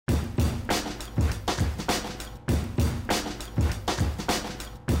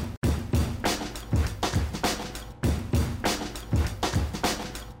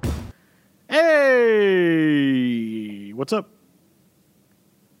What's up?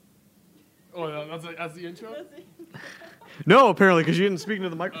 Oh, that's the intro? No, apparently, because you didn't speak into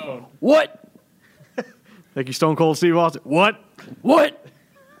the microphone. What? Thank you, Stone Cold Steve Austin. What? What?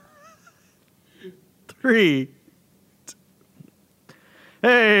 3.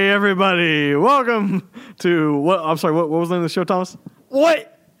 Hey, everybody. Welcome to what? I'm sorry, what was the name of the show, Thomas?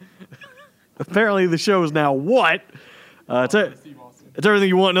 What? Apparently, the show is now what? It's Steve Austin. everything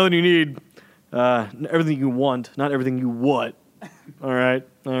you want, nothing you need. Everything you want, not everything you what. All right.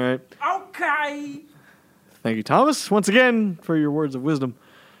 Okay. Thank you, Thomas, once again, for your words of wisdom.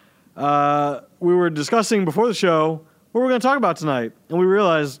 We were discussing before the show what we're going to talk about tonight, and we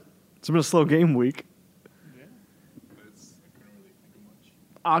realized it's been a slow game week. Yeah. I couldn't really think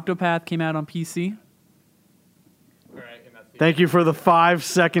of much. Octopath came out on PC. All right, and that's the Thank you for the 5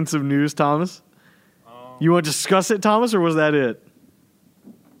 seconds of news, Thomas. You want to discuss it, Thomas, or was that it?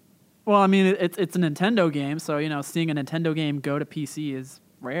 Well, I mean, it's a Nintendo game, so, seeing a Nintendo game go to PC is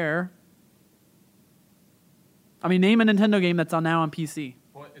rare. I mean, name a Nintendo game that's now on PC.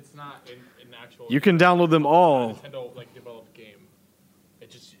 Well, it's not an actual. You can download them all. Nintendo developed game.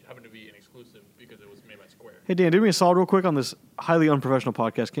 It just happened to be an exclusive because it was made by Square. Hey, Dan, do me a solid real quick on this highly unprofessional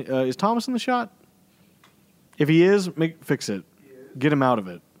podcast. Is Thomas in the shot? If he is, fix it. Get him out of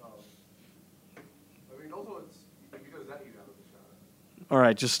it. I mean, also, it's because that you out of the shot. All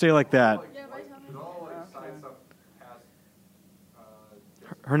right, just stay like that. Yeah, bye, Thomas. And all, side stuff past,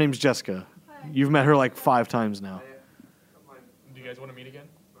 Her name's Jessica. You've met her like 5 times now. Do you guys want to meet again?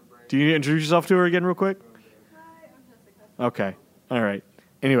 Do you need to introduce yourself to her again real quick? Hi, I'm Jessica. Okay. All right.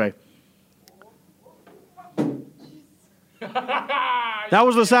 Anyway. That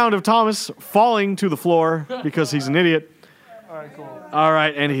was the sound of Thomas falling to the floor because he's an idiot. All right, cool. All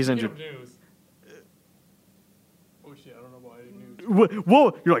right, and he's Speaking injured. of news. Oh shit! I don't know about any news.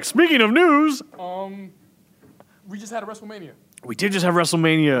 Whoa, you're like, speaking of news, We just had a WrestleMania. we did just have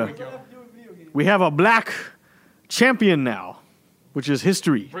WrestleMania. We have a black champion now, which is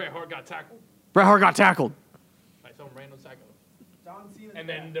history. Bret Hart got tackled Bret Hart got tackled. by some random psycho. And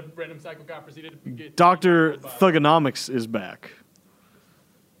then the random psycho got proceeded to get Dr. tackled by- Thugonomics is back.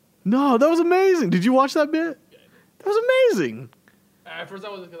 No, that was amazing. Did you watch that bit? Yeah, I did. That was amazing. At first I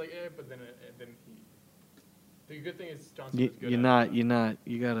was like, but then he. The good thing is John Cena's good.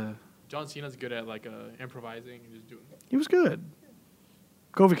 You gotta. John Cena's good at improvising and just doing. He was good.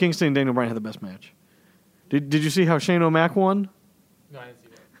 Kofi Kingston and Daniel Bryan had the best match. Did you see how Shane O'Mac won? No, I didn't see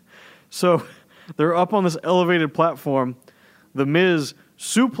that. So they're up on this elevated platform. The Miz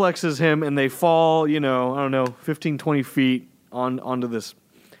suplexes him and they fall, 15, 20 feet onto this.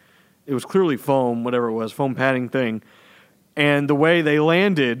 It was clearly foam, whatever it was, foam padding thing. And the way they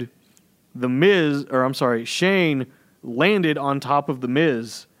landed, Shane landed on top of the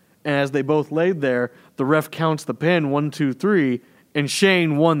Miz. And as they both laid there, the ref counts the pin, 1, 2, 3, and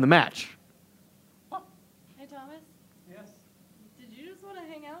Shane won the match. Hey, Thomas. Yes. Did you just want to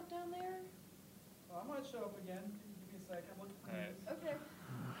hang out down there? I might show up again. Give me a sec. I'm looking for Alright. news. Okay.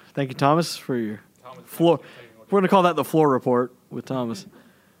 Thank you, Thomas, for your Thomas floor. Taking over. We're going to call that the floor report with Thomas.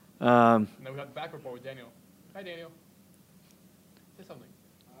 And then we got the back report with Daniel. Hi, Daniel. Say something.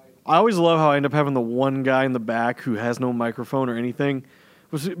 I always love how I end up having the one guy in the back who has no microphone or anything.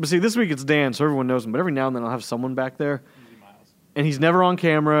 But see, this week it's Dan, so everyone knows him. But every now and then I'll have someone back there, Usually Miles. and he's never on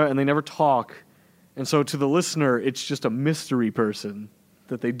camera, and they never talk. And so to the listener, it's just a mystery person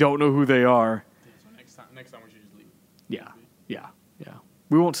that they don't know who they are. So next time we should just leave. Yeah.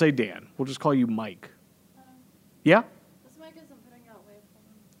 We won't say Dan. We'll just call you Mike. Yeah? This mic isn't putting out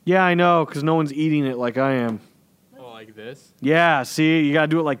waveform. Yeah, I know, because no one's eating it like I am. Oh, like this? Yeah, see? You got to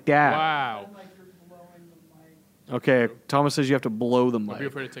do it like that. Wow. Like you're blowing the mic. Okay, Thomas says you have to blow the Don't be mic.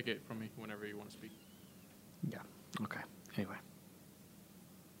 afraid to take it from me whenever you want to speak. Yeah, okay. Anyway.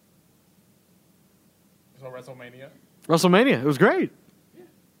 So WrestleMania. WrestleMania. It was great.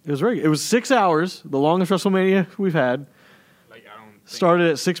 It was great. It was 6 hours, the longest WrestleMania we've had. Like I don't. Think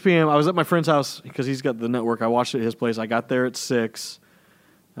Started at 6 p.m. I was at my friend's house because he's got the network. I watched it at his place. I got there at 6,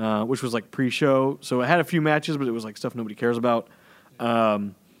 which was like pre-show. So it had a few matches, but it was like stuff nobody cares about.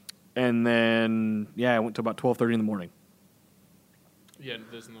 And then, I went to about 12:30 in the morning. Yeah,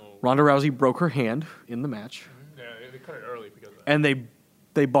 there's no. Ronda Rousey broke her hand in the match, Yeah, they cut it early because of that. and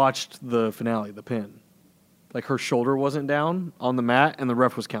they botched the finale, the pin. Like her shoulder wasn't down on the mat, and the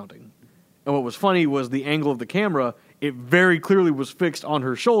ref was counting. And what was funny was the angle of the camera. It very clearly was fixed on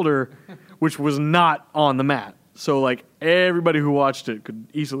her shoulder, which was not on the mat. So like everybody who watched it could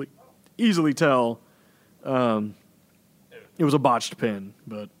easily tell it was a botched pin.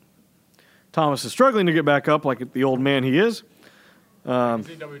 But Thomas is struggling to get back up like the old man he is. I can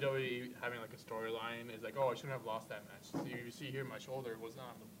see WWE having like a storyline is like, oh, I shouldn't have lost that match. So you see here, my shoulder was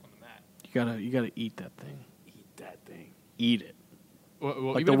not on the mat. You gotta eat that thing. Eat that thing. Eat it.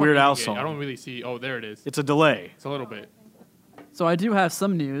 Well, Like even the if I'm Weird Al eating it, song. I don't really see. Oh, there it is. It's a delay. It's a little bit. So I do have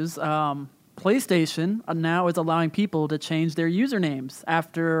some news. PlayStation now is allowing people to change their usernames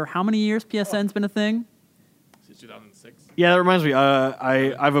after how many years PSN's been a thing? Since 2006. Yeah, that reminds me.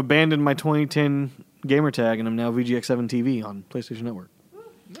 I've abandoned my 2010 gamer tag and I'm now VGX7 TV on PlayStation Network.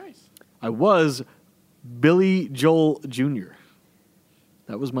 Nice. I was Billy Joel Jr.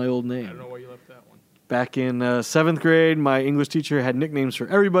 That was my old name. I don't know why you left that one. Back in 7th grade, my English teacher had nicknames for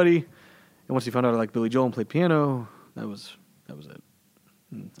everybody. And once he found out I liked Billy Joel and played piano, that was it.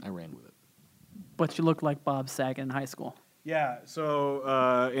 I ran with it. But you look like Bob Saget in high school. Yeah,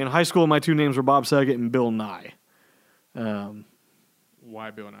 so in high school, my two names were Bob Saget and Bill Nye.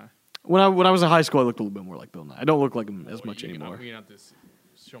 Why Bill and I? When I was in high school, I looked a little bit more like Bill Nye. I don't look like him as much anymore. You have to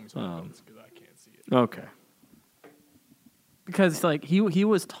show me some photos because I can't see it. Okay. Because like he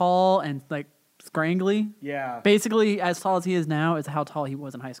was tall and like scrangly. Yeah. Basically, as tall as he is now is how tall he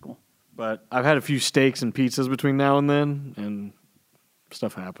was in high school. But I've had a few steaks and pizzas between now and then, and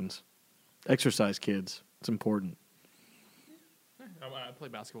stuff happens. Exercise, kids. It's important. I play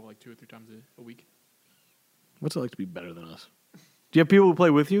basketball like 2 or 3 times a week. What's it like to be better than us? Do you have people who play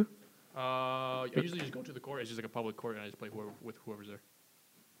with you? I usually just go to the court. It's just like a public court, and I just play with whoever's there.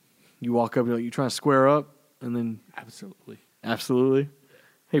 You walk up, you're like, you trying to square up, and then Absolutely. absolutely.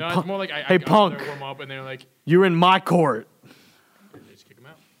 Hey, No, it's punk. more like Hey, I go punk. there, warm up, and they're like, You're in my court. and they just kick them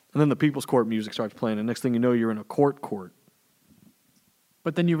out. And then the people's court music starts playing, and next thing you know, you're in a court.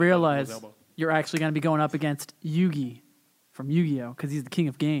 But then you realize elbow. you're actually going to be going up against Yugi from Yu-Gi-Oh! Because he's the king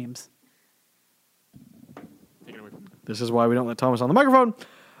of games. Take it away from me. This is why we don't let Thomas on the microphone.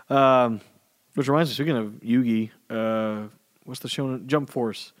 Which reminds me, speaking of Yugi, what's the show? Jump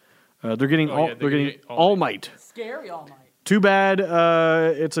Force. They're getting Oh, yeah, they're getting All All Might. Might. Scary all night. Too bad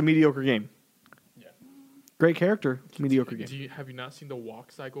it's a mediocre game. Yeah. Great character, mediocre game. Have you not seen the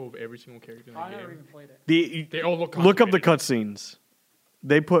walk cycle of every single character in the I never game? even played it. They all look Look up the constipated. cutscenes.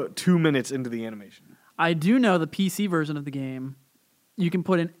 They put 2 minutes into the animation. I do know the PC version of the game, you can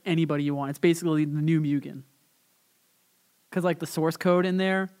put in anybody you want. It's basically the new Mugen. Because like the source code in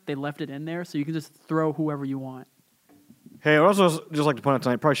there, they left it in there, so you can just throw whoever you want. Hey, I would also just like to point out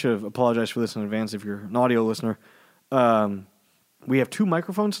tonight, probably should have apologized for this in advance if you're an audio listener. We have 2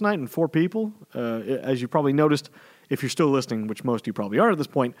 microphones tonight and 4 people. As you probably noticed, if you're still listening, which most of you probably are at this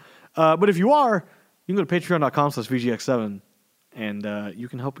point. But if you are, you can go to patreon.com/VGX7 and you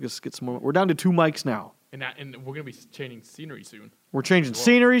can help us get some more. We're down to 2 mics now. And we're gonna be changing scenery soon. We're changing Well-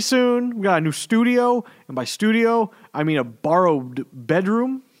 scenery soon. We got a new studio. And by studio, I mean a borrowed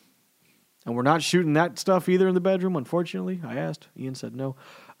bedroom. And we're not shooting that stuff either in the bedroom, unfortunately. I asked. Ian said no.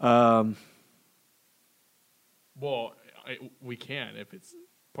 Well, we can if it's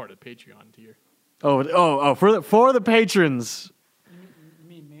part of the Patreon tier. For the patrons. You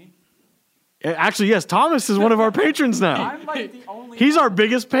mean me? Actually, yes, Thomas is one of our patrons now. I'm like the only. He's our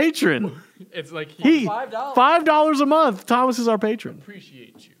biggest patron. It's like He $5. $5 a month. Thomas is our patron.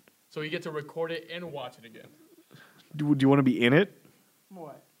 appreciates you, so you get to record it and watch it again. Do you want to be in it?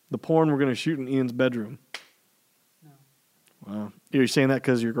 What? The porn we're going to shoot in Ian's bedroom. No. Wow. You're saying that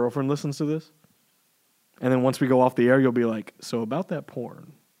because your girlfriend listens to this? And then once we go off the air, you'll be like, so about that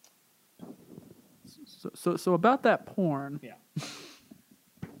porn. So about that porn. Yeah.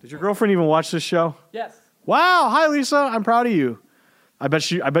 Did your girlfriend even watch this show? Yes. Wow. Hi, Lisa. I'm proud of you. I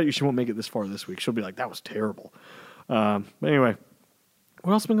bet you she won't make it this far this week. She'll be like, that was terrible. But anyway,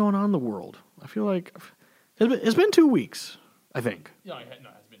 what else has been going on in the world? I feel like it's been 2 weeks, I think. No, it has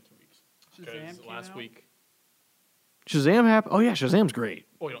been 2 weeks. Shazam Because came last out? week, Shazam happened. Oh, yeah, Shazam's great.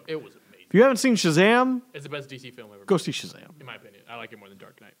 it was amazing. If you haven't seen Shazam, It's the best DC film ever. go made, see Shazam. in my opinion. I like it more than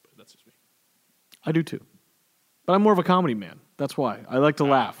Dark Knight, but that's just me. I do too. But I'm more of a comedy man. That's why. I like to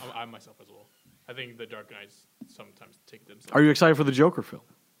laugh. I myself as well. I think the Dark Knights sometimes take themselves. Are you excited for the Joker film?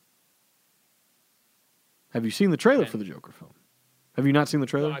 Have you seen the trailer Yeah. for the Joker film? Have you not seen the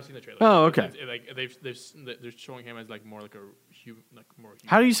trailer? No, I've seen the trailer. Oh, okay. It's, like they're showing him as like more like a human, like more. Human.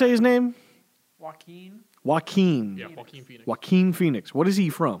 How do you say his name? Joaquin. Joaquin. Yeah, Joaquin Phoenix. Joaquin Phoenix. What is he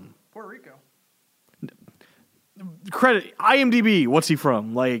from? Puerto Rico. Credit IMDb. What's he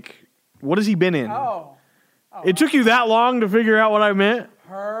from? Like, what has he been in? Oh. It took you that long to figure out what I meant?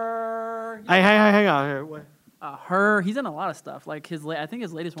 Her. Hang on. Here, what? Her. He's in a lot of stuff. Like I think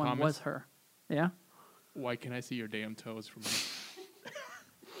his latest one Thomas? was her. Yeah. Why can I see your damn toes from here?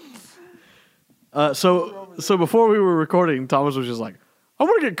 So before we were recording, Thomas was just like, I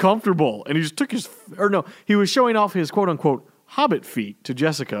want to get comfortable. And he just took he was showing off his quote unquote hobbit feet to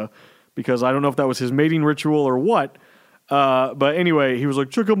Jessica. because I don't know if that was his mating ritual or what. But anyway, he was like,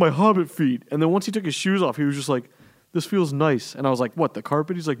 check out my hobbit feet. And then once he took his shoes off, he was just like, this feels nice. And I was like, what, the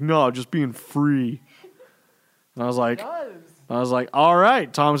carpet? He's like, no, just being free. And I was like, all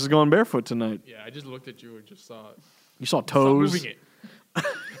right, Thomas is going barefoot tonight. Yeah, I just looked at you and just saw it. You saw Stop toes. moving it.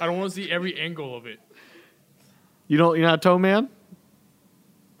 I don't want to see every angle of it. You're not a toe man?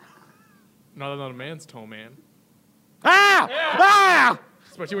 Not a man's toe, man. Ah! Yeah. Ah!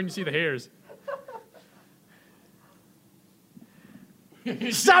 Especially when you see the hairs.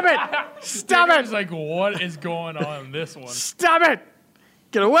 Stop it! Stop It's it! like, what is going on in this one? Stop it!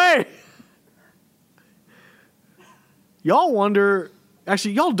 Get away! Y'all wonder...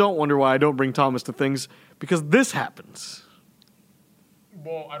 Actually, y'all don't wonder why I don't bring Thomas to things, because this happens.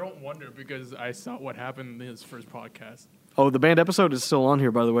 Well, I don't wonder because I saw what happened in his first podcast. Oh, the band episode is still on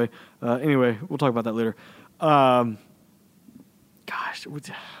here, by the way. Anyway, we'll talk about that later. Gosh,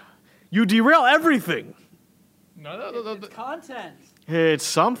 you derail everything. No. It's content. It's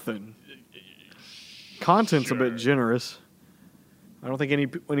something. Content's a bit Sure. generous. I don't think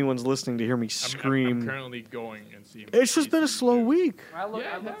anyone's listening to hear me scream. I'm currently going and seeing. It's just been a slow week. I looked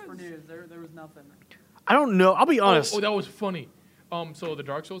Yeah, it for has. news. There was nothing. I don't know. I'll be honest. Oh, that was funny. So the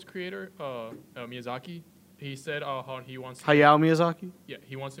Dark Souls creator, Miyazaki, he said how he wants. Hayao Miyazaki? Yeah,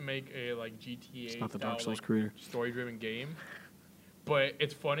 he wants to make a like GTA. It's not the Dark style, Souls creator. Story-driven game. But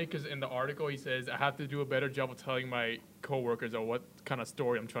it's funny because in the article he says I have to do a better job of telling my coworkers of what kind of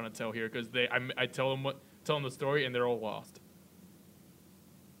story I'm trying to tell here because I tell them the story and they're all lost.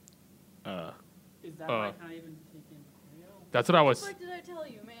 Is that why I can't even take in video? That's what I was. What did I tell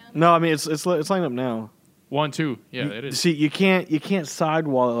you, man? No, I mean it's lining up now. 1, 2. Yeah, it is. See, you can't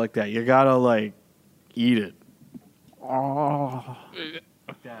sidewall it like that. You gotta like eat it. Oh.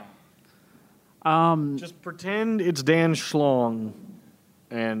 Just pretend it's Dan Schlong,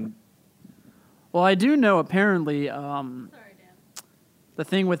 and Well, I do know apparently Sorry, Dan. the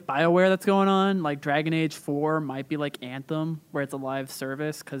thing with BioWare that's going on, like Dragon Age 4 might be like Anthem, where it's a live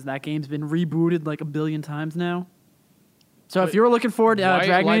service, because that game's been rebooted like 1 billion times now. So if you were looking forward to Why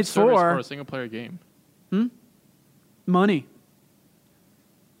Dragon live Age service 4, for a single-player game? money.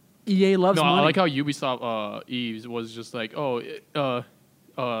 EA loves No, money. I like how Ubisoft Eves was just like, the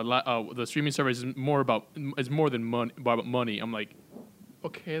streaming service is more than money. About money. I'm like,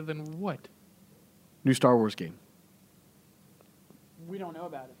 okay, then what? new Star Wars game. We don't know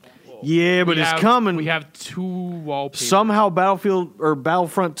about it though. Yeah, but it's coming. We have 2 wallpapers. Somehow Battlefield or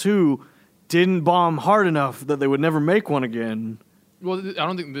Battlefront 2 didn't bomb hard enough that they would never make one again. Well, I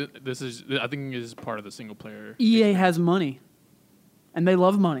don't think this is. I think this is part of the single player. EA has money, and they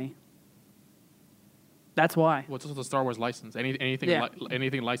love money. That's why. What's also the Star Wars license? Anything Yeah.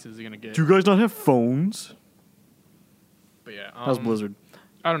 anything licensed is gonna get. Do you guys not have phones? But yeah, How's Blizzard?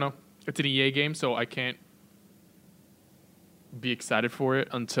 I don't know. It's an EA game, so I can't be excited for it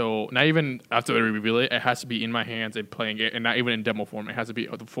until not even after they reveal it. It has to be in my hands and playing it, and not even in demo form. It has to be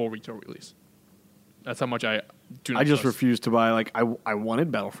the full retail release. That's how much I do. Not I just trust. refused to buy. Like I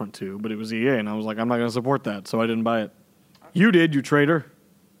wanted Battlefront 2, but it was EA, and I was like, I'm not going to support that, so I didn't buy it. You did, you traitor.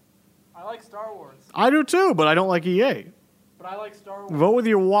 I like Star Wars, I do too, but I don't like EA. but I like Star Wars. Vote with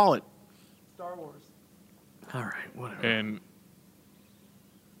your wallet. Star Wars. All right, whatever. And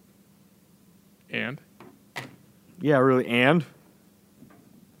Yeah, really. And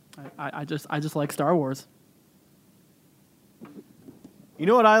I just like Star Wars. you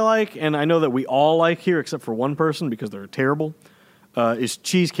know what I like, and I know that we all like here, except for one person because they're terrible, is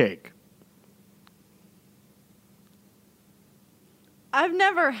cheesecake. I've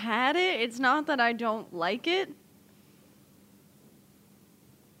never had it. It's not that I don't like it.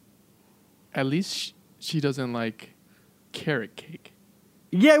 at least she doesn't like carrot cake.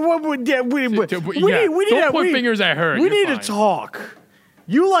 Yeah, we need Don't to point fingers at her. We You're need fine. to talk.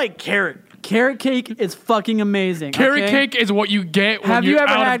 You like carrot. Carrot cake is fucking amazing. Carrot okay? cake is what you get when Have you're you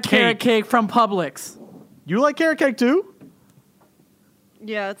ever out had of carrot cake from Publix? You like carrot cake too?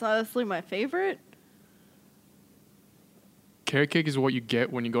 Yeah, it's honestly my favorite. Carrot cake is what you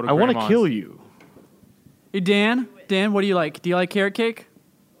get when you go to I want to grandma's. kill you. Hey, Dan, what do you like? Do you like carrot cake?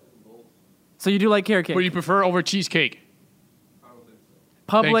 So you do like carrot cake? What do you prefer over cheesecake?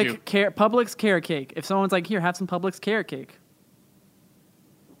 Publix Thank you. Publix carrot cake. If someone's like, here, have some Publix carrot cake.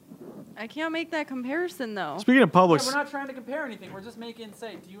 I can't make that comparison though. Speaking of Publix, not trying to compare anything. We're just making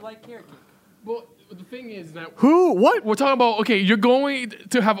say, do you like carrot cake? Well, the thing is that who? What? we're talking about, okay, you're going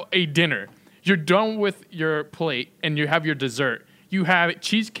to have a dinner. You're done with your plate and you have your dessert. You have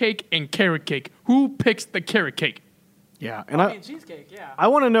cheesecake and carrot cake. Who picks the carrot cake? Yeah, and cheesecake, yeah. I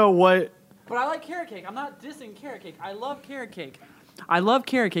want to know what. But I like carrot cake. I'm not dissing carrot cake. I love carrot cake. I love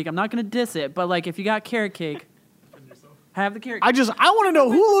carrot cake. I'm not gonna diss it, but like if you got carrot cake, have the carrot cake. I want to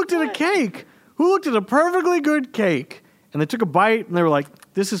know who looked at a cake, who looked at a perfectly good cake, and they took a bite and they were like,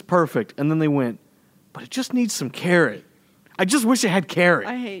 "This is perfect," and then they went, "But it just needs some carrot. I just wish it had carrot."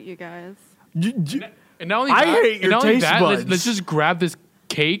 I hate you guys. And not only I that, hate and your not only taste that, buds. let's just grab this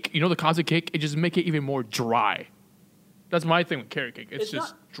cake, the cosmic cake, and just make it even more dry. That's my thing with carrot cake. It's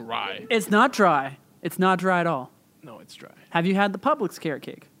just dry. It's not dry. It's not dry at all. No, it's dry. Have you had the Publix carrot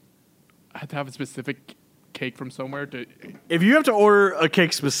cake? I have to have a specific cake from somewhere to. If you have to order a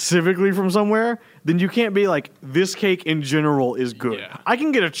cake specifically from somewhere, then you can't be like, this cake in general is good. Yeah. I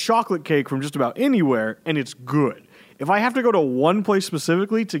can get a chocolate cake from just about anywhere, and it's good. If I have to go to one place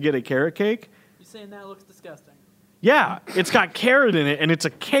specifically to get a carrot cake, You're saying that looks disgusting. yeah, it's got carrot in it, and it's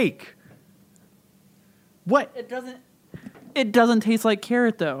a cake. What? It doesn't taste like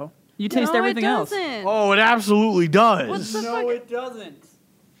carrot though. You taste no, everything it else. doesn't. Oh, it absolutely does. What's the No, fuck? it doesn't.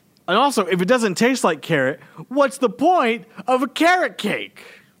 And also, if it doesn't taste like carrot, what's the point of a carrot cake?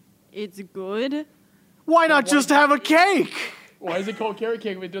 It's good. Why not just have a cake? Why is it called carrot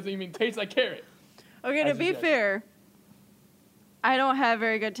cake if it doesn't even taste like carrot? Okay, to As you be said. fair, I don't have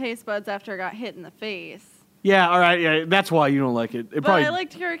very good taste buds after I got hit in the face. Yeah, all right, yeah, that's why you don't like it. But I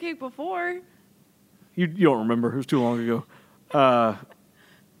liked carrot cake before. You don't remember. It was too long ago.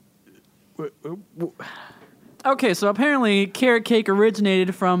 Okay, so apparently carrot cake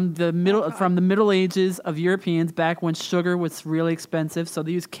originated from the Middle Ages of Europeans back when sugar was really expensive, so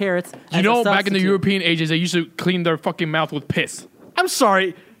they used carrots. You as know, a back in the substitute. European ages, they used to clean their fucking mouth with piss. I'm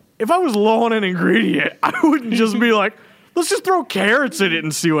sorry. If I was low on an ingredient, I wouldn't just be like, let's just throw carrots in it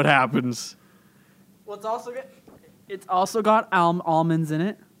and see what happens. Well, it's also got almonds in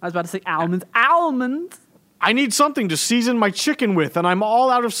it. I was about to say almonds. Almonds. I need something to season my chicken with, and I'm all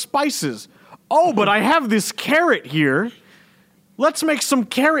out of spices. Oh, but I have this carrot here. Let's make some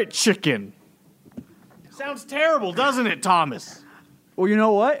carrot chicken. Sounds terrible, doesn't it, Thomas? Well, you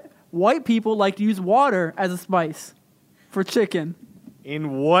know what? White people like to use water as a spice for chicken.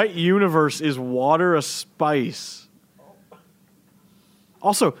 In what universe is water a spice?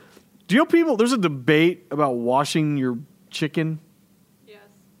 Also, do you know people, there's a debate about washing your chicken? Yes.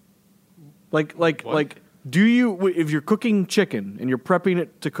 Like, What? do you, if you're cooking chicken and you're prepping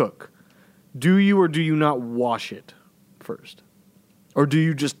it to cook, do you or do you not wash it first? Or do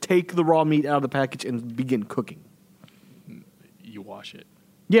you just take the raw meat out of the package and begin cooking? You wash it.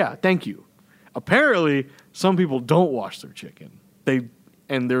 Yeah, thank you. Apparently, some people don't wash their chicken.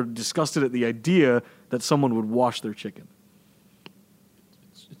 They're disgusted at the idea that someone would wash their chicken.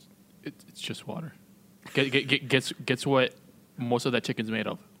 It's just water. Guess what most of that chicken's made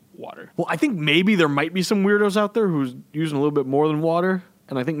of? Water. Well, I think maybe there might be some weirdos out there who's using a little bit more than water,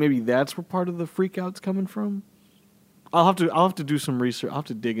 and I think maybe that's where part of the freak out's coming from. I'll have to do some research. I'll have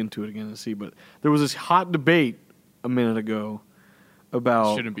to dig into it again and see. But there was this hot debate a minute ago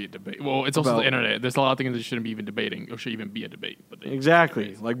about Shouldn't be a debate. Well, it's also about- the internet. There's a lot of things that shouldn't be even debating or should even be a debate. But they,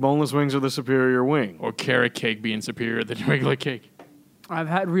 exactly like boneless wings are the superior wing. or carrot cake being superior than regular cake. I've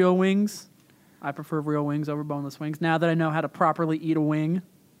had real wings. I prefer real wings over boneless wings. Now that I know how to properly eat a wing.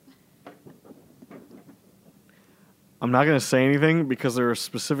 I'm not going to say anything because there are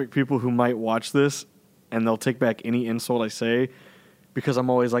specific people who might watch this and they'll take back any insult I say because I'm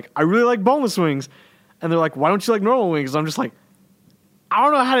always like, I really like boneless wings. And they're like, why don't you like normal wings? I'm just like, I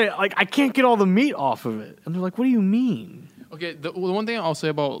don't know how to, like, I can't get all the meat off of it. And they're like, what do you mean? Okay, the one thing I'll say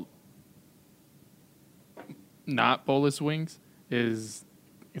about not boneless wings is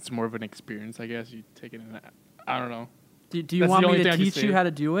it's more of an experience, I guess. You take it in that. I don't know. Do you That's want the me only to thing I can teach you say. how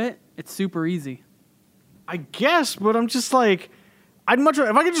to do it? It's super easy. I guess, but I'm just like, I'd much rather,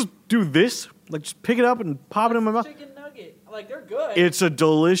 if I could just do this, like just pick it up and pop it in my mouth. Chicken nugget. Like, they're good. It's a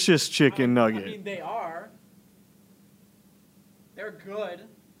delicious chicken nugget. they are. They're good.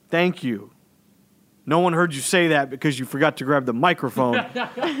 Thank you. No one heard you say that because you forgot to grab the microphone.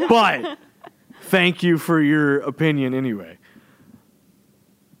 But thank you for your opinion anyway.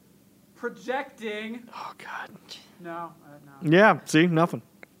 Projecting. Oh, God. No. Yeah, see, nothing.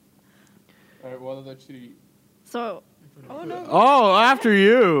 All right, what other shitty? So, oh no. Oh, after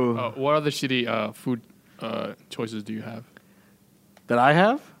you. What other shitty food choices do you have? That I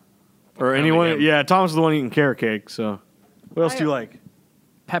have? Or Apparently anyone? him. Yeah, Tom's the one eating carrot cake, so. What else do you like?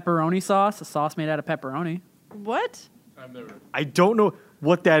 Pepperoni sauce. A sauce made out of pepperoni. What? I've never. I don't know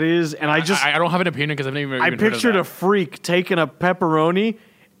what that is, and I just. I don't have an opinion because I've never. I even heard pictured a of freak taking a pepperoni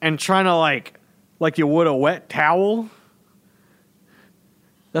and trying to like you would a wet towel.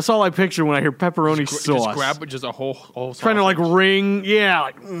 That's all I picture when I hear pepperoni that. sauce. Just grab just a whole Trying to like sausage. wring, yeah,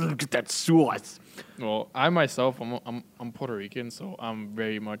 like get that sauce. Well, I myself, I'm Puerto Rican, so I'm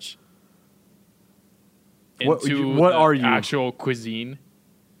very much into what the are you? actual cuisine,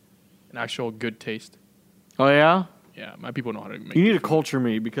 and actual good taste. Oh yeah, Yeah, my people know how to make. you need good to food. culture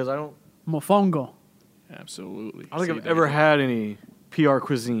me because I don't Mofongo. Absolutely. think See, I've there ever you go. had any PR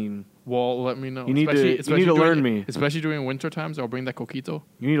cuisine. Well, let me know. You need to- Especially- you especially need to learn during- me. Especially during winter times, I'll bring that coquito.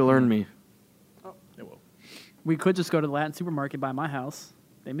 You need to learn me. It will. We could just go to the Latin supermarket by my house.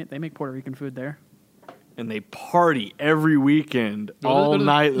 They make Puerto Rican food there. And they party every weekend, Well, all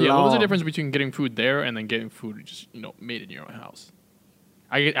night long. Yeah, what was the difference between getting food there and then getting food just made in your own house?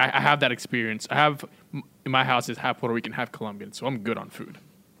 I have that experience. I have in my house is half Puerto Rican, half Colombian, so I'm good on food.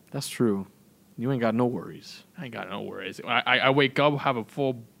 That's true. You ain't got no worries. I ain't got no worries. I wake up, have a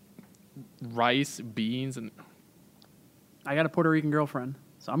full rice, beans, and I got a Puerto Rican girlfriend,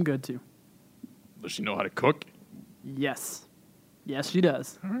 so I'm good too. does she know how to cook? Yes. Yes, she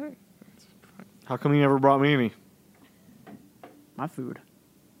does. All right. How come you never brought me any? My food.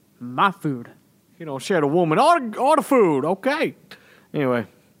 My food. You know, she had a woman. All the food. Okay. Anyway,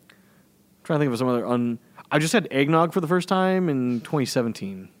 trying to think of some other I just had eggnog for the first time in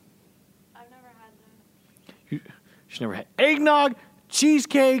 2017. I've never had that. She never had eggnog,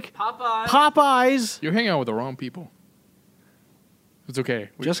 cheesecake, Popeyes. You're hanging out with the wrong people. It's okay.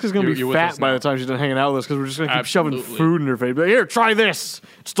 Jessica's gonna You're be with fat us by now. the time she's done hanging out with us because we're just gonna keep shoving Absolutely. food in her face. Be like, here, try this.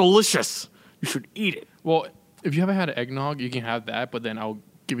 It's delicious. You should eat it. Well, if you haven't had eggnog, you can have that, but then I'll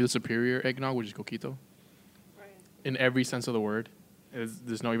give you the superior eggnog, which is coquito. Right. In every sense of the word.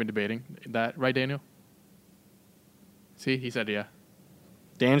 There's no even debating that. Right, Daniel? See, he said yeah.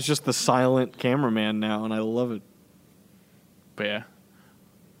 Dan's just the silent cameraman now, and I love it. But yeah.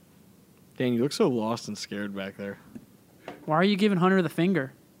 Dan, you look so lost and scared back there. Why are you giving Hunter the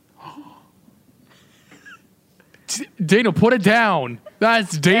finger? Daniel, put it down.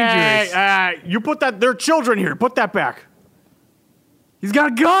 That's dangerous. Hey, you put that. There are children here. Put that back. He's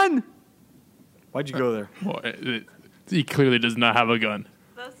got a gun. Why'd you go there? Well, he clearly does not have a gun.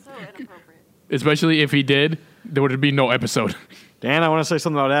 That's so inappropriate. Especially if he did, there would be no episode. Dan, I want to say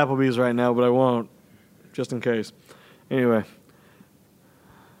something about Applebee's right now, but I won't, just in case. Anyway,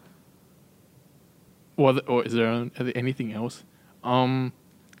 Well, or is there anything else?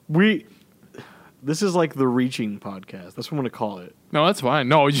 this is like the reaching podcast. That's what I'm going to call it. No, that's fine.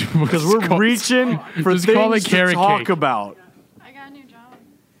 No, Because we're reaching for just call things it to carrot talk cake. about. I got a new job.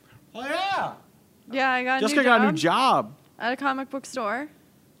 Oh, yeah. Yeah, I got a Jessica new got job a new job. at a comic book store.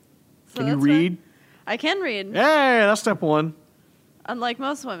 So Can you that's read? fun. I can read, Hey, that's step one. unlike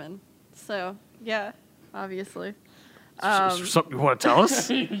most women. So, yeah, obviously. Is there something you want to tell us?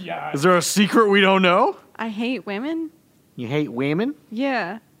 Yeah. Is there a secret we don't know? I hate women. You hate women?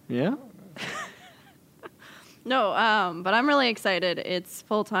 Yeah. Yeah? No, but I'm really excited. It's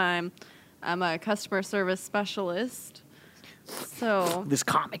full time. I'm a customer service specialist. So, This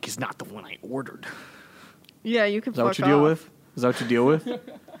comic is not the one I ordered. yeah, you can Is that what fuck you deal off. with? Is that what you deal with?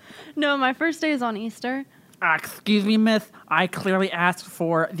 No, my first day is on Easter. Excuse me, Myth. I clearly asked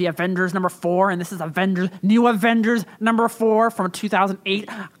for the Avengers #4, and this is New Avengers #4 from 2008.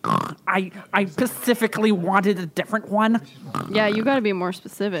 I specifically wanted a different one. Yeah, you got to be more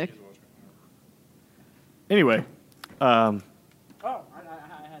specific. Anyway, Oh, I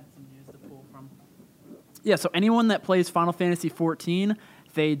had some news to pull from. Yeah, so anyone that plays Final Fantasy XIV,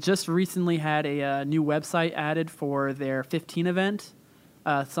 they just recently had a new website added for their 15 event.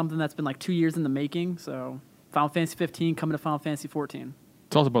 Something that's been like 2 years in the making. So Final Fantasy 15 coming to Final Fantasy 14.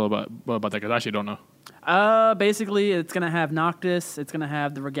 Tell us about that, because I actually don't know. Basically, it's going to have Noctis, it's going to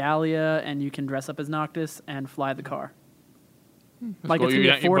have the Regalia, and you can dress up as Noctis and fly the car. Like, it's going to be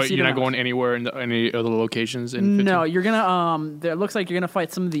a But four-seater you're not mount. going anywhere in any other locations in 15? No, you're gonna. It looks like you're gonna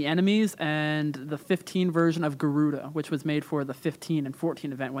fight some of the enemies and the 15 version of Garuda, which was made for the 15 and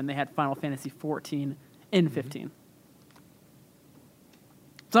 14 event when they had Final Fantasy 14 in 15.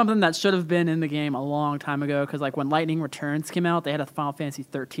 Something that should have been in the game a long time ago, because like when Lightning Returns came out, they had a Final Fantasy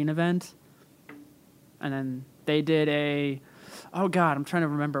 13 event, and then they did a. Oh God, I'm trying to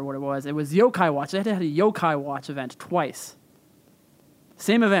remember what it was. It was Yokai Watch. They had a Yokai Watch event twice.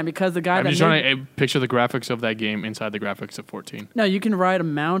 Same event because the guy I'm that just made, trying to picture the graphics of that game inside the graphics of 14. No, you can ride a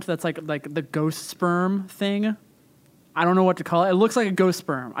mount that's like the ghost sperm thing. I don't know what to call it. It looks like a ghost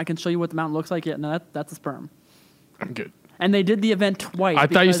sperm. I can show you what the mount looks like. Yeah, no, that's a sperm. I'm good. And they did the event twice. I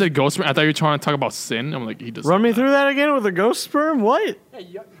thought you because- said Ghostman. I thought you were trying to talk about Sin. I'm like, he does. run me through that again with a ghost sperm? What?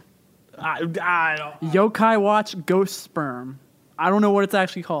 I don't. Yokai Watch Ghost Sperm. I don't know what it's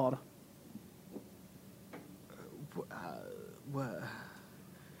actually called.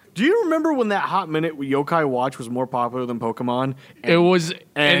 Do you remember when that hot minute Yokai Watch was more popular than Pokemon? It was, and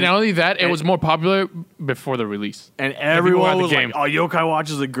and- not only that, it and- was more popular before the release. And people everyone had the was game. like, "Oh, Yokai Watch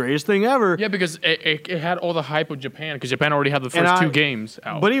is the greatest thing ever." Yeah, because it had all the hype of Japan, because Japan already had the And first I- two games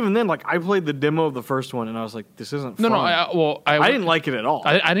out. But even then, like, I played the demo of the first one, and I was like, "This isn't no, fun." I I didn't like it at all.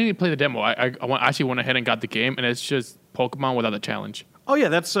 I didn't even play the demo. Actually went ahead and got the game, and it's just Pokemon without the challenge. Oh yeah,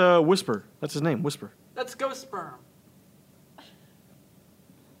 that's Whisper. That's his name, Whisper. Let's go sperm.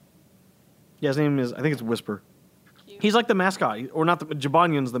 Yeah, his name is. I think it's Whisper. He's like the mascot, or not the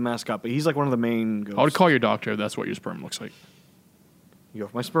Jabonion's the mascot, but he's like one of the main ghosts. I would call your doctor if that's what your sperm looks like. You know,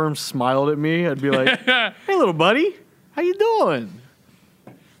 if my sperm smiled at me, I'd be like, "Hey, little buddy, how you doing?"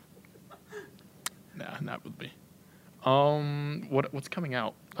 Nah, not with me. What's coming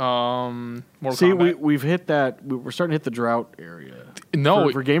out? Mortal See, Kombat? we've hit that. We're starting to hit the drought area. No,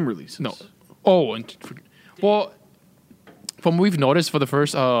 for game releases. No. Oh, well, from what we've noticed for the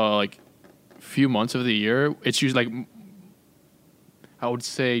first like few months of the year, it's usually like I would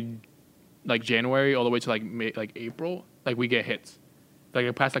say like January all the way to like May, like April. Like we get hits. Like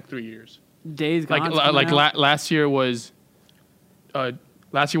the past like 3 years. Days Gone. Last year was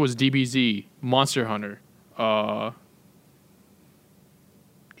DBZ, Monster Hunter,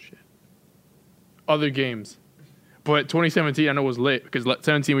 other games. But 2017 I know was lit because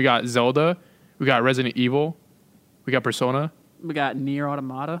 17 we got Zelda, we got Resident Evil, we got Persona. We got Nier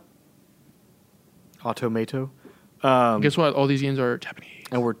Automata. Automato. Guess what? All these games are Japanese.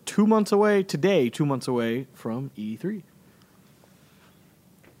 And we're 2 months away today. 2 months away from E3.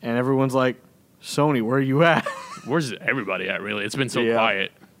 And everyone's like, "Sony, where are you at?" Where's everybody at? Really, it's been so Yeah.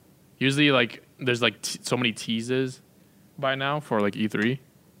 quiet. Usually, like there's like so many teases by now for like E3,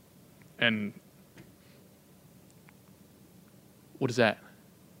 and what is that?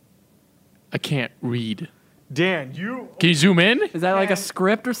 I can't read. Dan, Can you zoom in? Is that like a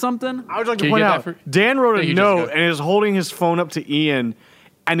script or something? I would like Can to you point get that out, for- Dan wrote Thank a you, note Jessica. and is holding his phone up to Ian,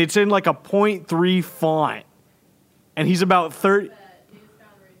 and it's in like a 0.3 font, and he's about 30.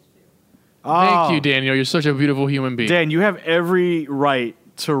 Thank you, Daniel. You're such a beautiful human being. Dan, you have every right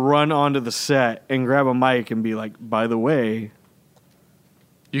to run onto the set and grab a mic and be like, "By the way,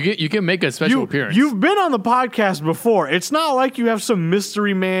 You can make a special appearance. you've been on the podcast before. It's not like you have some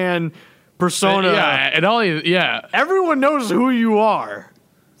mystery man persona. Yeah, and all yeah. Everyone knows who you are."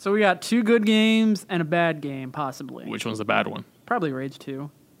 So we got 2 good games and a bad game, possibly. Which one's the bad one? Probably Rage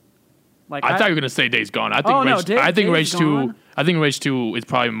 2. Like I thought you were gonna say Days Gone. I think Oh, no, Rage. Days- I think Days Rage 2. Gone. I think Rage 2 is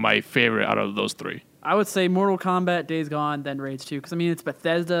probably my favorite out of those three. I would say Mortal Kombat, Days Gone, then Rage 2. Because, I mean, it's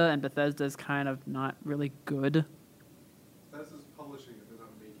Bethesda, and Bethesda's kind of not really good. That's just publishing it, they're not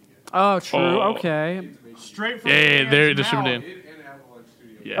making it. Oh, true. Oh. Okay. It's making it. Straight from Yeah, they're streamed in. Id and Avalanche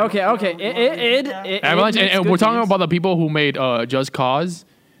Studios. Yeah. Okay. It Avalanche, makes and good we're talking games. about the people who made Just Cause.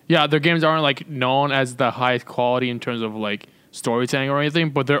 Yeah, their games aren't like known as the highest quality in terms of like storytelling or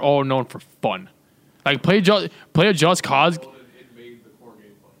anything, but they're all known for fun. Like play a Just Cause. Well, it made the core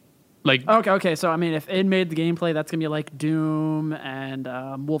game fun. Like Okay. So, I mean, if it made the gameplay, that's going to be like Doom and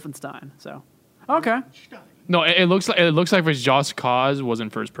Wolfenstein. So, okay. no, it looks like if it's Just Cause was in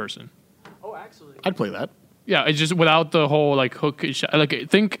first person. Oh, actually. I'd play that. Yeah, it's just without the whole like hook. Like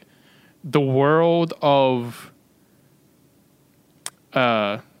think the world of.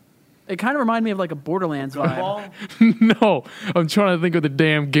 It kind of reminded me of like a Borderlands vibe. No, I'm trying to think of the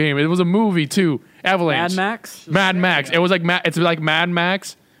damn game. It was a movie too. Avalanche. Mad Max? Mad Max. It was like it's like Mad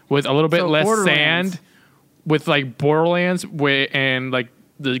Max with a little bit So less Borderlands. sand, with like Borderlands and like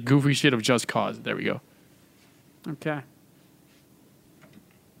the goofy shit of Just Cause. There we go. Okay.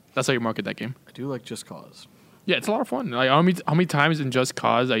 That's how you market that game. I do like Just Cause. Yeah, it's a lot of fun. Like how many times in Just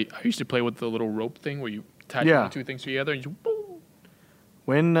Cause I used to play with the little rope thing where you attach Yeah. two things together and you. Boom.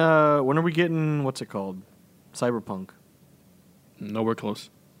 When are we getting, what's it called? Cyberpunk. Nowhere close.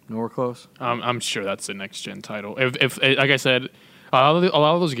 Nowhere close. I'm sure that's the next gen title. If like I said, a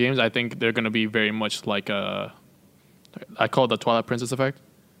lot of those games, I think they're gonna be very much like I call it the Twilight Princess effect,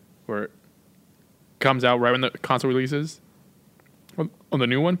 where it comes out right when the console releases on the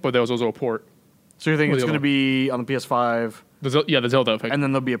new one, but there was also a port. So you think What it's the going to other be on the PS5, The Zelda effect. and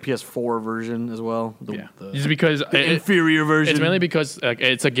then there'll be a PS4 version as well? Yeah, just because inferior version. it's mainly because like,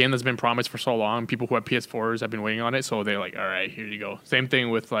 it's a game that's been promised for so long. People who have PS4s have been waiting on it, so they're like, "All right, here you go." Same thing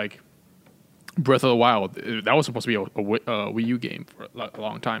with like Breath of the Wild. That was supposed to be a Wii U game for a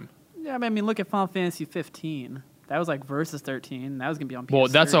long time. Yeah, I mean, look at Final Fantasy 15. That was like Versus 13. That was going to be on PS3. Well,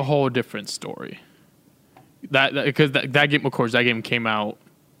 that's a whole different story. Because that game, of course, that game came out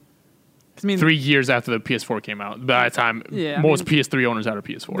I mean, 3 years after the PS4 came out. By the time Yeah, I most mean, PS3 owners had a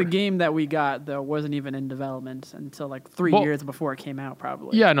PS4. the game that we got though wasn't even in development until like 3 Well, years before it came out,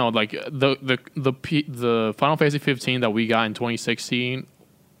 probably. Yeah, no, like the Final Fantasy 15 that we got in 2016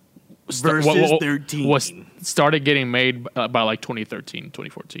 Versus 13. was started getting made by like 2013,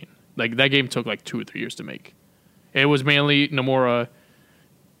 2014. Like that game took like 2 or 3 years to make. It was mainly Nomura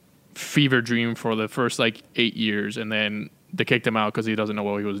fever dream for the first like 8 years, and then they kicked him out because he doesn't know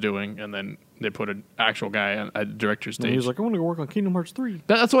what he was doing, and then they put an actual guy at director's And stage. he was like, I want to work on Kingdom Hearts 3.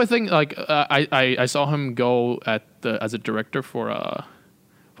 That's what I think. Like I saw him go as a director for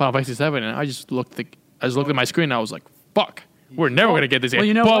Final Fantasy 7, and I just looked at my screen and I was like, "Fuck, we're never gonna get this." well, game.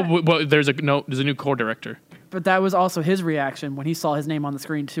 you know but there's a new co-director. But that was also his reaction when he saw his name on the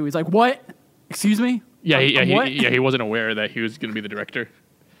screen too. He's like, "What? Excuse me?" Yeah, What? he wasn't aware that he was gonna be the director.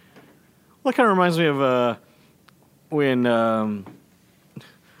 Well, that kind of reminds me of when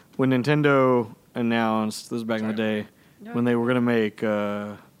Nintendo announced, this was back in the day, when they were going to make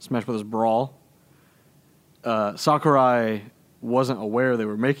Smash Bros. Brawl. Sakurai wasn't aware they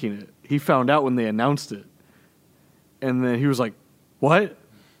were making it. He found out when they announced it. And then he was like, what?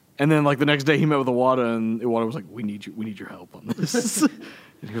 And then like the next day he met with Iwata, and Iwata was like, we need your help on this.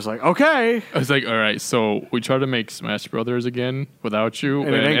 And he was like, okay. I was like, all right, so we tried to make Smash Brothers again without you,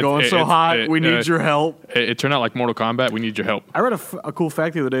 And it ain't going so hot. We need your help. It turned out like Mortal Kombat. We need your help. I read a cool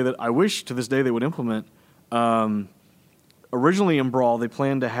fact the other day that I wish to this day they would implement. Originally in Brawl, they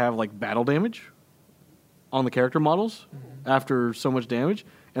planned to have like battle damage on the character models after so much damage,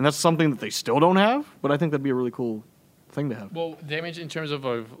 and that's something that they still don't have. But I think that'd be a really cool thing to have. Well, damage in terms of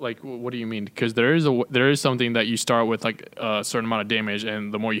like, what do you mean? Because there is something that you start with like a certain amount of damage,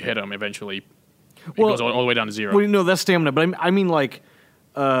 and the more you hit them, eventually it goes all the way down to 0. Well, no, that's stamina. But I mean like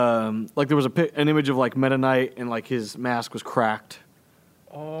there was an image of like Meta Knight, and like his mask was cracked.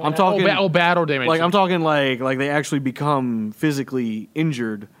 I'm talking battle damage. like I'm talking like they actually become physically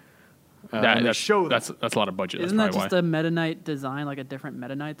injured. And they show that's a lot of budget. Isn't that that's just why. a Meta Knight design, like a different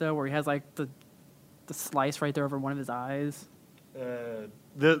Meta Knight though, where he has like the slice right there over one of his eyes? The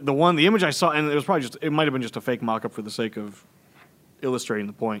image I saw, and it might have been just a fake mock-up for the sake of illustrating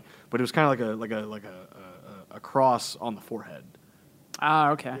the point, but it was kind of like a cross on the forehead.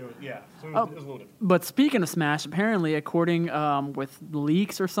 Ah, okay. Yeah, so it Oh. was a little different. But speaking of Smash, apparently, according with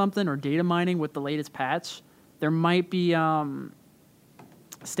leaks or something, or data mining with the latest patch, there might be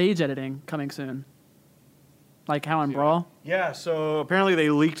stage editing coming soon. Like how in Brawl? Yeah, so apparently they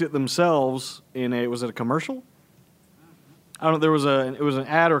leaked it themselves was it a commercial? I don't know, it was an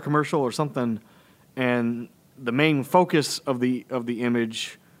ad or a commercial or something, and the main focus of the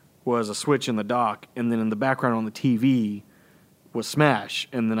image was a switch in the dock, and then in the background on the TV was Smash,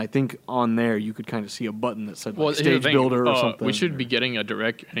 and then I think on there you could kind of see a button that said like, here's the Stage thing, Builder or something. We should be getting a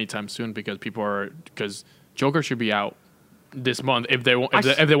direct anytime soon because Joker should be out this month if they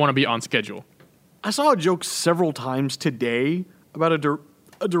want to be on schedule. I saw a joke several times today about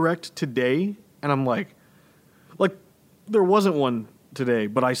a direct today, and I'm like there wasn't one today,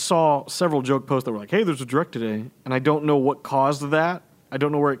 but I saw several joke posts that were like, "Hey, there's a direct today," and I don't know what caused that. I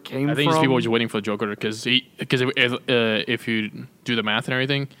don't know where it came from. I think people are just waiting for the Joker because if you do the math and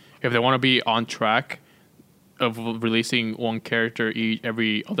everything, if they want to be on track of releasing one character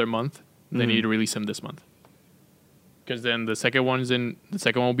every other month, they need to release him this month. Because then the second one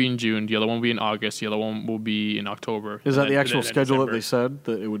will be in June, the other one will be in August, the other one will be in October. Is that the actual schedule that they said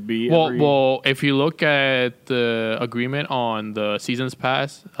that it would be? Well, if you look at the agreement on the Seasons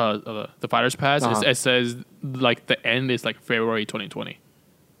Pass, the Fighters Pass, it says like the end is like February 2020.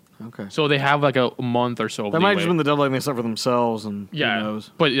 Okay. So they have like a month or so. That might have just been the deadline they set for themselves, and who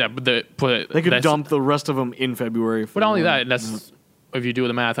knows? But They could dump the rest of them in February. But not only that, that's if you do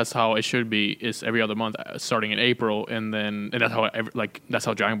the math, that's how it should be. Is every other month, starting in April, and that's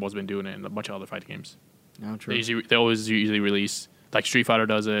how Dragon Ball's been doing it in a bunch of other fighting games. Yeah, true. They always usually release like Street Fighter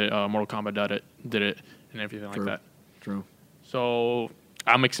does it, Mortal Kombat did it, and everything like that. True. So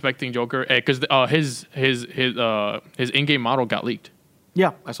I'm expecting Joker because his in-game model got leaked.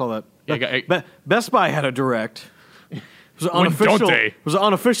 Yeah, I saw that. Yeah, Best Buy had a direct. It was an When unofficial. don't they? It was an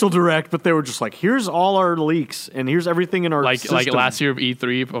unofficial direct, but they were just like, "Here's all our leaks, and here's everything in our system." Like last year of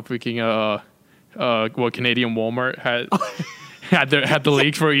E3, freaking Canadian Walmart had the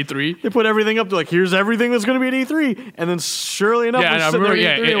leaks for E3. They put everything up to like, "Here's everything that's going to be at E3," and then surely enough, Yeah, and I remember.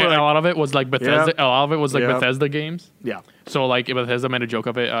 And a lot of it was like Bethesda. Yep. A lot of it was like Yep. Bethesda games. yeah, So like Bethesda made a joke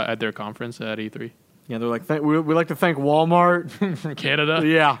of it at their conference at E3 yeah. They're like, we like to thank Walmart. from Canada.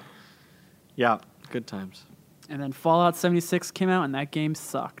 yeah, good times. And then Fallout 76 came out, and that game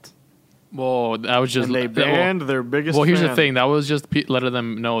sucked. Well, that was just and they banned their biggest. Well, here's the fan. thing. That was just letting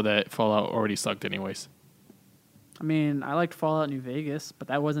them know that Fallout already sucked, anyways. I mean, I liked Fallout New Vegas, but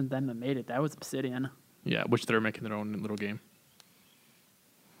that wasn't them that made it. That was Obsidian. Yeah, which they're making their own little game.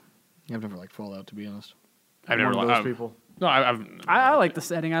 I've never liked Fallout, to be honest. I've I'm never one of those I've- people. No, I like the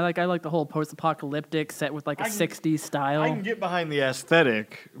setting. I like the whole post-apocalyptic set with like a I can- 60s style. I can get behind the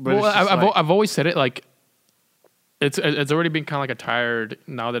aesthetic, but well, it's just like, I've always said it like it's already been kind of like a tired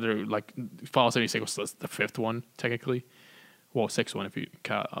now that they're like Fallout 76 was the fifth one technically, well sixth one if you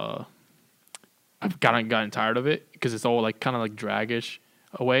count. I've gotten tired of it because it's all like kind of like dragish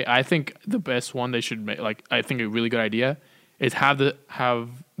away. I think the best one they should make, like I think a really good idea, is have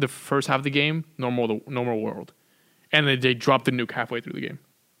the first half of the game normal world, and then they drop the nuke halfway through the game.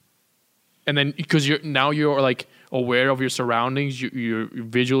 And then because you're like aware of your surroundings, you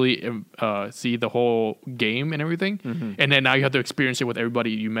visually see the whole game and everything, and then now you have to experience it with everybody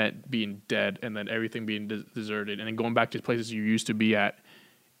you met being dead, and then everything being deserted, and then going back to places you used to be at,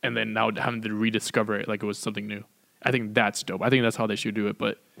 and then now having to rediscover it like it was something new. I think that's dope. I think that's how they should do it.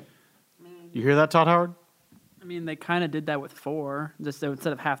 But you hear that, Todd Howard? I mean, they kind of did that with 4. Just so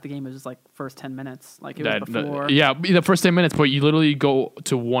instead of half the game, it was just like first 10 minminutes, like it was before. yeah, the first 10 minutes, but you literally go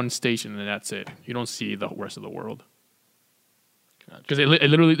to one station and that's it. You don't see the rest of the world because they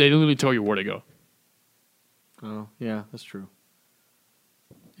literally tell you where to go. Oh, yeah, that's true.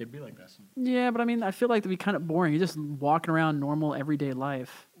 It'd be like that. Yeah, but I mean, I feel like it'd be kind of boring. You're just walking around normal everyday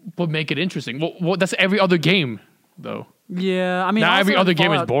life. But make it interesting. Well, that's every other game, though. Yeah, I mean, Not also every in other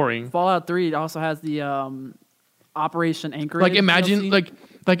game is Fallout- boring. Fallout 3 also has the Operation Anchorage. Like imagine, DLC.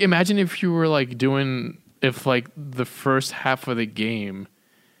 like imagine if you were like doing if like the first half of the game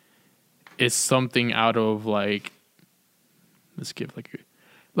is something out of like let's give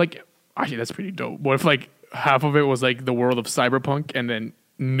like actually that's pretty dope. What if like half of it was like the world of Cyberpunk and then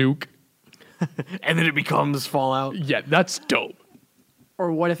Nuke? And then it becomes Fallout. Yeah, that's dope.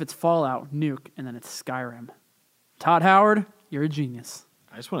 Or what if it's Fallout, Nuke, and then it's Skyrim? Todd Howard, you're a genius.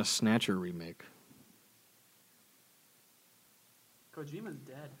 I just want a Snatcher remake. Kojima's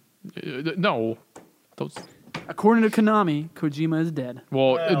dead. No, those. According to Konami, Kojima is dead.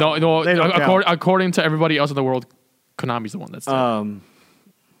 Well, no. they don't According to everybody else in the world, Konami's the one that's dead. I'm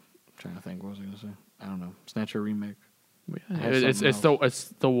trying to think. What was I going to say? I don't know. Snatcher remake. Yeah, have it's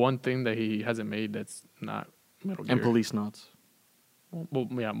the one thing that he hasn't made that's not Metal Gear. And Police Knots.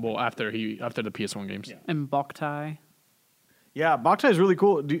 Well, after the PS1 games. Yeah. And Boktai. Yeah, Boktai is really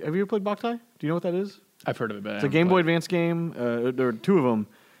cool. Have you ever played Boktai? Do you know what that is? I've heard of it, but It's a Game Boy Advance game. There were 2 of them.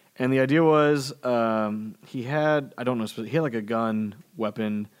 And the idea was he had, I don't know, he had like a gun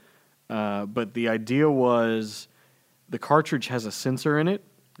weapon. But the idea was the cartridge has a sensor in it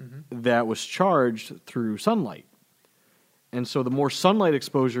that was charged through sunlight. And so the more sunlight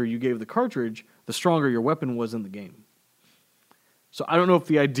exposure you gave the cartridge, the stronger your weapon was in the game. So I don't know if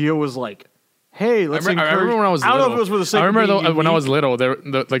the idea was like, hey, let's I encourage... remember when I was I don't little. know if it was for the sake I of remember being when I unique. was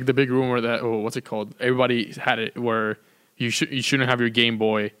little, like the big rumor that what's it called? Everybody had it where you shouldn't have your Game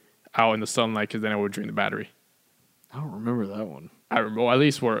Boy out in the sunlight because then it would drain the battery. I don't remember that one. I remember, well, at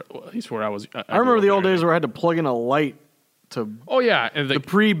least where I was. I remember the old days where I had to plug in a light to... Oh yeah, and The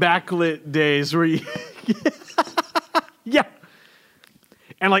pre-backlit days where you... yeah.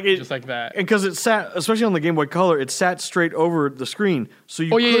 And like it, just like that. and because it sat, especially on the Game Boy Color, it sat straight over the screen, so you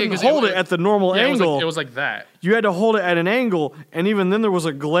Oh, yeah, couldn't 'cause hold it at the normal Yeah, angle. it was like that. You had to hold it at an angle, and even then there was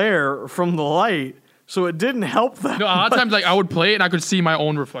a glare from the light, so it didn't help that. No, a lot of times like I would play it and I could see my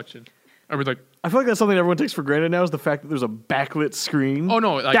own reflection. I was like, I feel like that's something everyone takes for granted now is the fact that there's a backlit screen. Oh,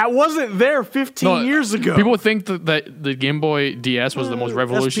 no, like- that wasn't there 15 years ago. People think that the Game Boy DS was the most SP,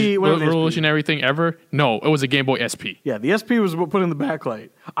 whatever the SP. revolutionary thing ever. No, it was a Game Boy SP. Yeah, the SP was what put in the backlight.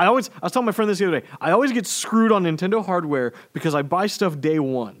 I was telling my friend this the other day. I always get screwed on Nintendo hardware because I buy stuff day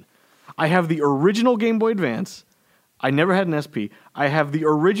one. I have the original Game Boy Advance. I never had an SP. I have the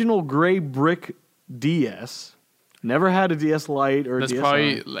original gray brick DS. Never had a DS Lite or a That's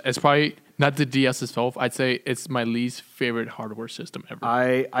DSi. it's probably not the DS itself. I'd say it's my least favorite hardware system ever.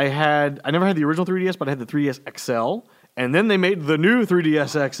 I never had the original 3DS, but I had the 3DS XL, and then they made the new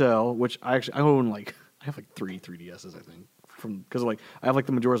 3DS XL, which I own I have like 3 3DSs, I think, because I have like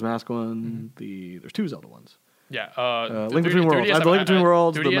the Majora's Mask one. There's 2 Zelda ones. Yeah, Link the Between Worlds. I have the Link Between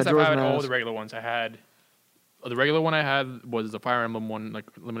Worlds, the 3DS Majora's I've had all Mask. the regular ones. I had the regular one I had was the Fire Emblem one, like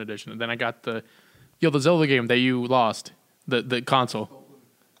limited edition. And then I got the Zelda game that you lost, the console.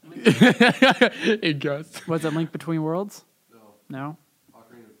 It goes. Was it Link Between Worlds? No. No?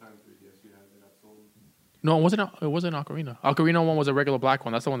 Ocarina of Time 3DS, you had it, got sold. No, it wasn't Ocarina. Ocarina one was a regular black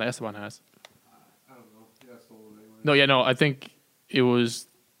one. That's the one that Esteban has. I don't know. It got sold anyway. No, I think it was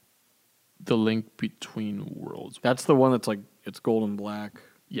The Link Between Worlds. That's the one that's like it's gold and black.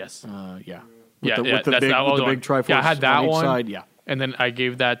 Yes. Yeah. Yeah, the, yeah, with the that's big, that with the one. big Triforce Yeah, I had that on each one. side. Yeah. And then I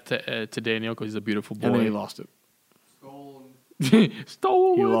gave that to Daniel because he's a beautiful boy. And then he lost it.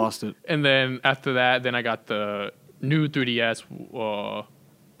 Stole He it. lost it. And then after that, then I got the new 3DS,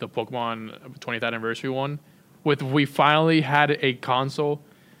 the Pokemon 20th anniversary one. We finally had a console,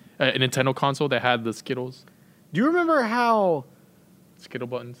 a Nintendo console that had the Skittles, Do you remember how Skittle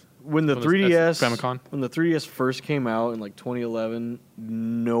buttons. when the From the 3DS Famicom? when the 3DS first came out in like 2011,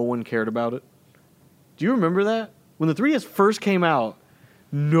 no one cared about it? Do you remember that? When the 3DS first came out,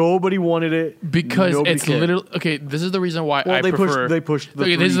 nobody wanted it Because nobody it's cared. literally okay. This is the reason why Well, I they prefer. pushed the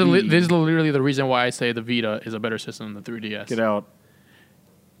okay, 3D. this is literally the reason why I say the Vita is a better system than the 3DS. Get out.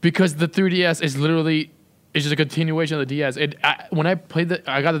 Because the 3DS is literally it's just a continuation of the DS. When I played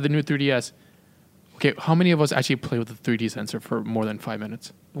I got the new 3DS. Okay, how many of us actually play with the 3D sensor for more than 5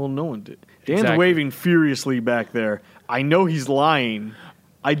 minutes? Well, no one did. Dan's Exactly. waving furiously back there. I know he's lying.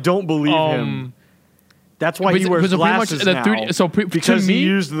 I don't believe him. That's why he but- wears but so pretty much glasses the now. 3D so to because me- he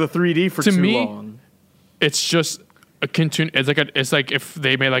used the 3D for to too me, long. It's just a continue. It's like if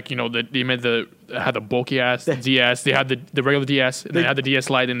they made like they made had the bulky ass DS. They had the regular DS. And they had the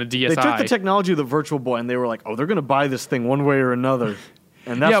DS Lite and the DSi. They took the technology of the Virtual Boy and they were like, "Oh, they're going to buy this thing one way or another."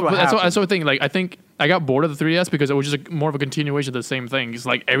 And that's what but happened. that's what I think. Like I think I got bored of the 3DS because it was just more of a continuation of the same thing. It's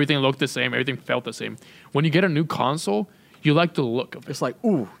like everything looked the same, everything felt the same. When you get a new console, you like the look of it. It's like,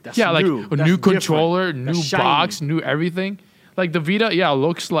 ooh, that's Yeah, like new. a That's new different. controller, That's new shiny. box, new everything. Like the Vita, yeah,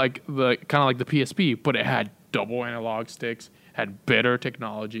 looks like the kind of like the PSP, but it had double analog sticks, had better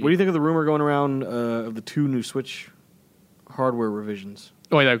technology. What do you think of the rumor going around of the 2 new Switch hardware revisions?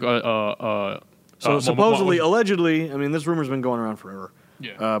 Oh, yeah, So supposedly, allegedly, I mean, this rumor's been going around forever.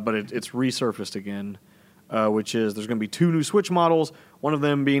 Yeah. But it's resurfaced again, which is there's going to be 2 new Switch models, one of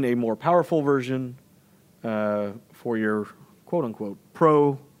them being a more powerful version for your quote-unquote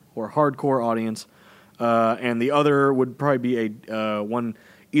pro or hardcore audience, and the other would probably be a one.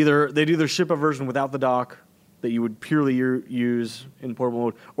 They'd either ship a version without the dock that you would purely use in portable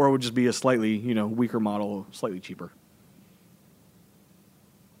mode, or it would just be a slightly weaker model, slightly cheaper.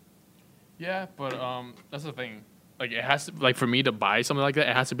 Yeah, but that's the thing. Like it has to like for me to buy something like that,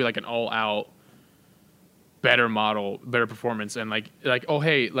 it has to be like an all-out better model, better performance, and like oh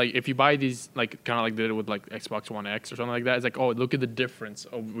hey, like if you buy these like kind of like they did with like Xbox One X or something like that, it's like oh look at the difference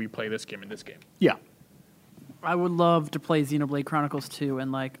of we play this game and this game. Yeah. I would love to play Xenoblade Chronicles 2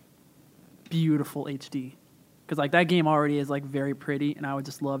 in like beautiful HD, because like that game already is like very pretty, and I would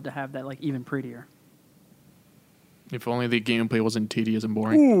just love to have that like even prettier. If only the gameplay wasn't tedious and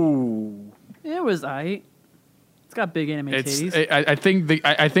boring. Ooh. It was aight. It's got big anime titties. I think the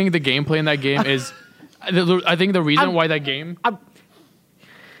gameplay in that game is. I think the reason why that game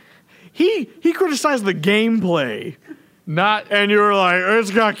He criticized the gameplay, not. and you were like,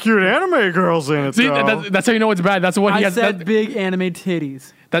 "It's got cute anime girls in it." See, though." that's how you know it's bad. That's what he I has. said That, big anime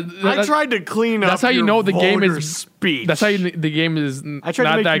titties. I tried to clean up. That's how you your know the game vulgar is speech. That's how the game is I tried to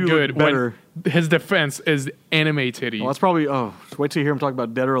not make that you look good. better. When his defense is anime titty. Well, that's probably. Oh, just wait till you hear him talk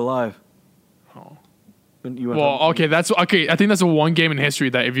about Dead or Alive. Oh. When you went Well, home. okay, that's okay. I think that's the one game in history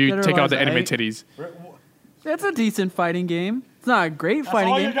that if you Dead or take out the Alive's anime aight. titties, It's a decent fighting game. It's not a great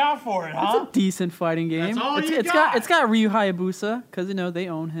fighting game. got for it, It's a decent fighting game. all it's, you it's got. It's got Ryu Hayabusa because they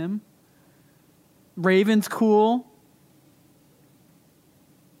own him. Raven's cool.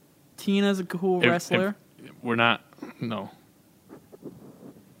 Tina's a cool if wrestler. we're not. No.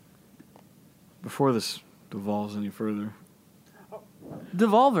 Before this devolves any further,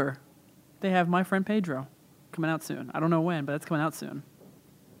 Devolver. They have My Friend Pedro coming out soon. I don't know when, but it's coming out soon.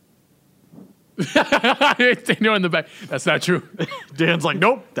 Daniel in the back. That's not true. Dan's like,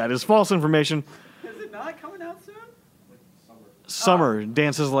 "Nope, that is false information." Is it not coming out soon? Summer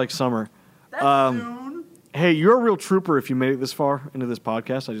dances like summer. That's soon. Hey, you're a real trooper if you made it this far into this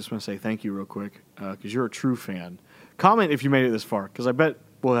podcast. I just want to say thank you real quick because you're a true fan. Comment if you made it this far because I bet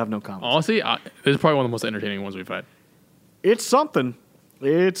we'll have no comments. Honestly, this is probably one of the most entertaining ones we've had. It's something.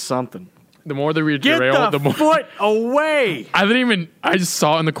 It's something. The more that we Get derail, the the more. foot away. I just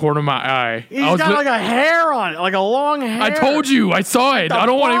saw it in the corner of my eye. He's I was got li- like a hair on it, like a long hair. I told you, I saw it. The I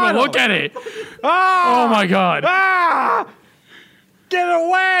don't want to even bottom. look at it. Ah! Oh my god. Ah! Get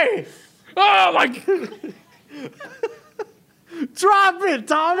away! Oh my. Drop it,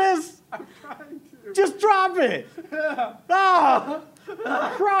 Thomas! Just drop it! Oh!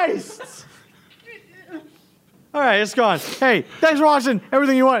 Christ! All right, it's gone. Hey, thanks for watching.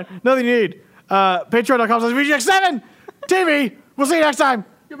 Everything you want, nothing you need. Patreon.com/VGX7 TV. We'll see you next time.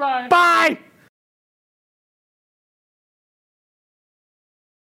 Goodbye. Bye!